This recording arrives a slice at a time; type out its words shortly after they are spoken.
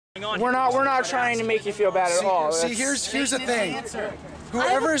We're not trying to make you feel bad at all. See, here's the thing.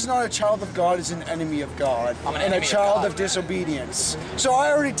 Whoever is not a child of God is an enemy of God and a child of disobedience. So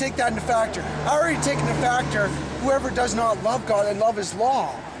I already take that into factor. I already take into factor whoever does not love God and love His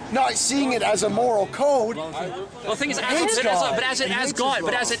law. Not seeing it as a moral code. Well, the thing is,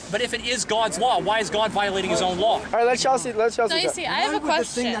 but if it is God's law, why is God violating His own law? All right, let Chelsea. So you see, I have a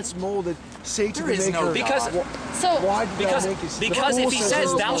question. The thing that's molded, say to the maker. Because if He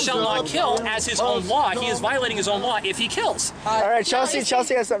says "Thou shalt not kill" as His own law, He is violating His own law if He kills. All right, Chelsea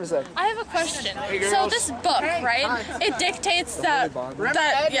has something to say. I have a question. So this book, right? It dictates that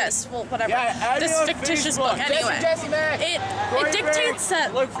yes, well, whatever. This fictitious book, anyway. It dictates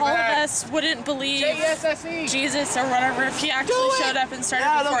that all of us wouldn't believe Jesus or whatever if He actually showed up and started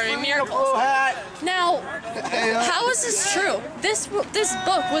performing miracles. Now, how is this true? This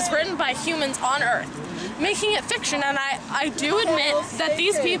book was written by humans on Earth, making it fiction, and I do admit that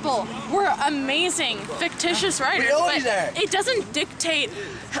these people were amazing fictitious writers, but it doesn't dictate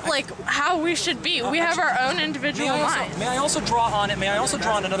like how we should be. We have our own individual minds. May I also draw on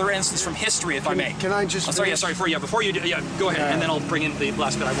another instance from history, if I may? Can I just? Before you do, go ahead, and then I'll bring in the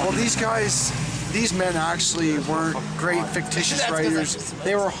last bit I want. Well, these men actually weren't great fictitious writers.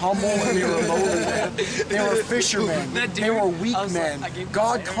 They were humble and they were lowly. They were fishermen. They were weak men.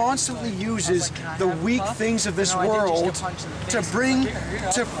 God constantly uses the weak things of this world to bring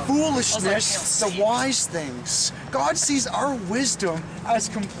to foolishness the wise things. God sees our wisdom as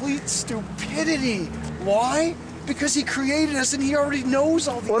complete stupidity. Why? Because He created us and He already knows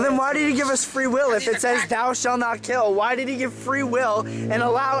all the Well, then why did He give us free will if it says "Thou shalt not kill"? Why did He give free will and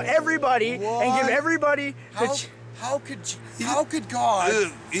allow everybody and give everybody How could God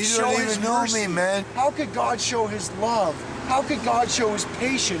show His mercy? Man. How could God show His love? How could God show His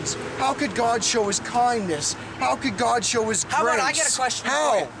patience? How could God show His kindness? How could God show His grace? How about I get a question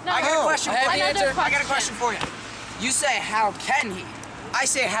for you? No, I got a question for you. I got a question for you. You say, how can He? I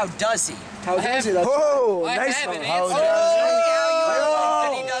say, how does He? How does He? Whoa, nice one.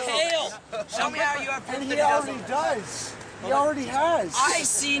 Show me how you have proof that He already does. He already has. I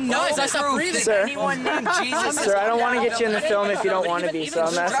see no proof that anyone named Jesus. Sir, I don't want to get you in the film if you don't want to be, so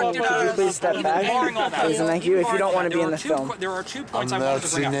I'm asking you, could you please step back? Please and thank you, if you don't want to be in the film. There are 2 points I wanted to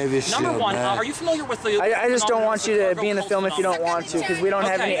bring up. Number one, are you familiar with the... I just don't want you to be in the film if you don't want to, because we don't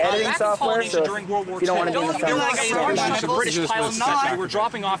have any editing software, so if you don't want to be in the film. There was a large amount of British pilots that were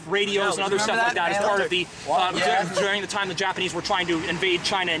dropping off radios and other stuff like that as part of the... during the time the Japanese were trying to invade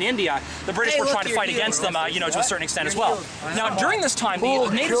China and India, the British were trying to fight against them, to a certain extent as well. Now, during this time, the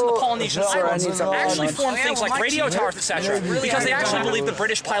natives of the Polynesian islands actually formed things like radio towers, etc., because they actually believed the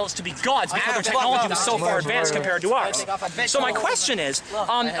British pilots to be gods because their technology was so far advanced compared to ours. So my question is,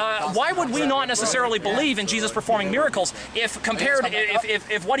 why would we not necessarily believe in Jesus performing miracles if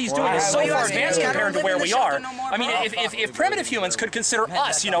what He's doing is so far advanced compared to where we are? I mean, if primitive humans could consider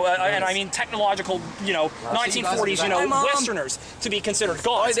us, and I mean technological, 1940s, Westerners to be considered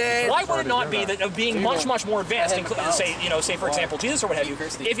gods, why would it not be that of being much more advanced, say for example Jesus or what have you,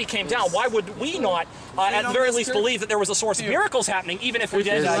 if He came down, why would we not at the very least believe that there was a source of miracles happening, even if we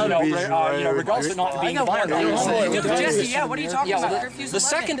did, regardless of not being divine? Jesse, what are you talking about? The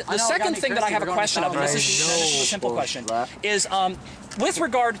second thing that I have a question of, and this is a simple question, is with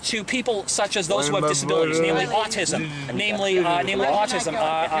regard to people such as those who have disabilities, namely autism,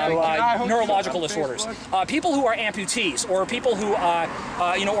 neurological disorders, people who are amputees, or people who, or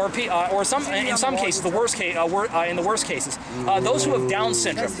in some cases, in the worst cases, those who have Down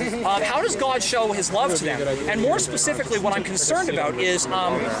syndrome. How does God show His love to them? And more specifically, what I'm concerned about is,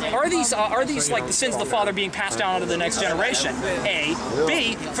 are these like the sins of the father being passed down to the next generation? A.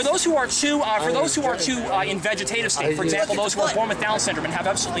 B. For those who are too in vegetative state, for example, those who are born with Down syndrome and have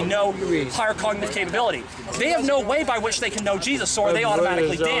absolutely no higher cognitive capability, they have no way by which they can know Jesus, so are they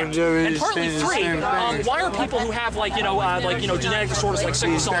automatically damned? And partly 3, why are people who have genetic disorders like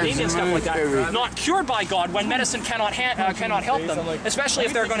sickle cell anemia and stuff like that not cured by God when medicine cannot help them, especially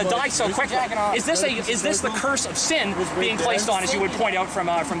if they're going to die so quickly? Is this the curse of sin being placed on, as you would point out,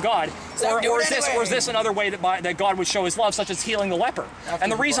 from God, or is this another way that God would show His love, such as healing the leper?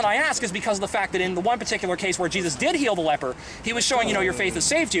 And the reason I ask is because of the fact that in the one particular case where Jesus did heal the leper, He was showing, your faith has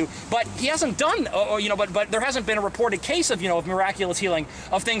saved you, but He hasn't done, but there hasn't been a reported case of miraculous healing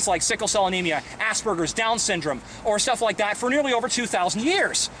of things like sickle cell anemia, Asperger's, Down syndrome, or stuff like that for nearly over 2,000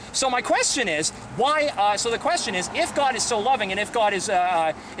 years. So my question is, why? So the question is, if God is so loving and if God is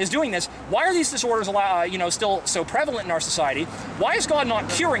doing this, why are these disorders still so prevalent in our society? Why is God not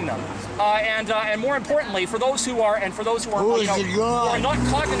curing them? And more importantly, for those who are not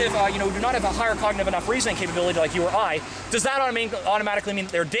cognitive, do not have a higher cognitive enough reasoning capability like you or I, does that automatically mean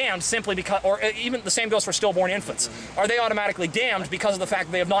that they're damned simply because, or even the same goes for stillborn infants? Are they automatically damned because of the fact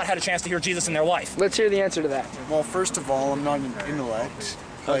that they have not had a chance to hear Jesus in their life? Let's hear the answer to that. Well, first of all, I'm not an intellect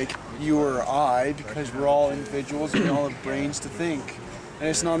like you or I, because we're all individuals and we all have brains to think. And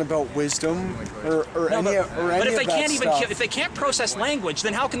it's not about wisdom or any of that stuff. If they can't process language,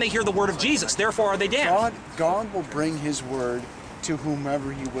 then how can they hear the word of Jesus? Therefore, are they damned? God will bring His word to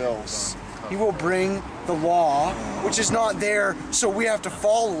whomever He wills. He will bring the law, which is not there, so we have to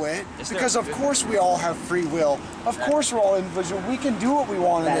follow it. Because of course we all have free will. Of course we're all individual. We can do what we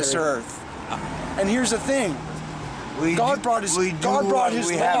want on this earth. And here's the thing. God brought His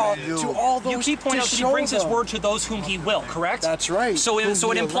law to all those. You keep pointing out that He brings His word to those whom He will, correct? That's right. So it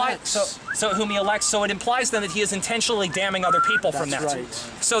whom He elects. So it implies then that He is intentionally damning other people from that. Right.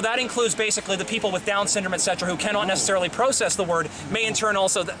 So that includes basically the people with Down syndrome, etc., who cannot necessarily process the word. May in turn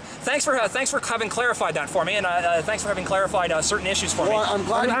also. Thanks for having clarified that for me, and thanks for having clarified certain issues for me. I'm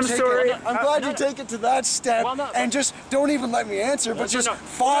glad you take it to that step, and just don't even let me answer, but just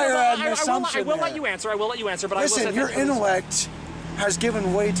fire at an assumption. I will let you answer. But listen, your intellect has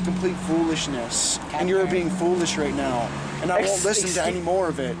given way to complete foolishness, and you're being foolish right now, and I won't listen to any more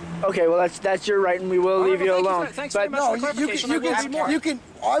of it. Okay, well that's your right, and we will leave you alone. Thanks very much for the clarification.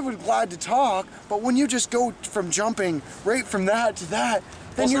 I would be glad to talk, but when you just go from jumping right from that to that,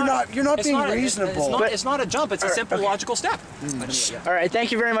 then you're not being reasonable. It's not a jump. It's a simple logical step. All right.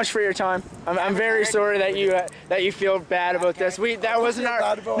 Thank you very much for your time. I'm very sorry that you feel bad about this. That wasn't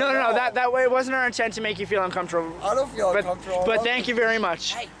our that way. It wasn't our intent to make you feel uncomfortable. I don't feel uncomfortable. But thank you very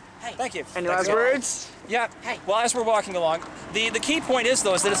much. Hey. Thank you. Any last words? Yeah. Well, as we're walking along, the key point is,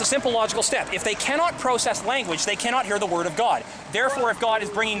 though, is that it's a simple logical step. If they cannot process language, they cannot hear the word of God. Therefore, if God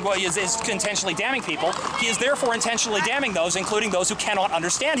is is intentionally damning people, He is therefore intentionally damning those, including those who cannot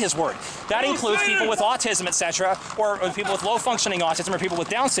understand His word. That includes people with autism, etc., or people with low-functioning autism, or people with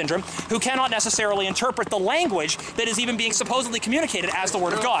Down syndrome, who cannot necessarily interpret the language that is even being supposedly communicated as the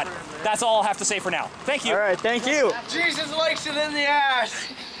word of God. That's all I'll have to say for now. Thank you. All right. Thank you. Jesus likes it in the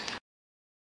ass.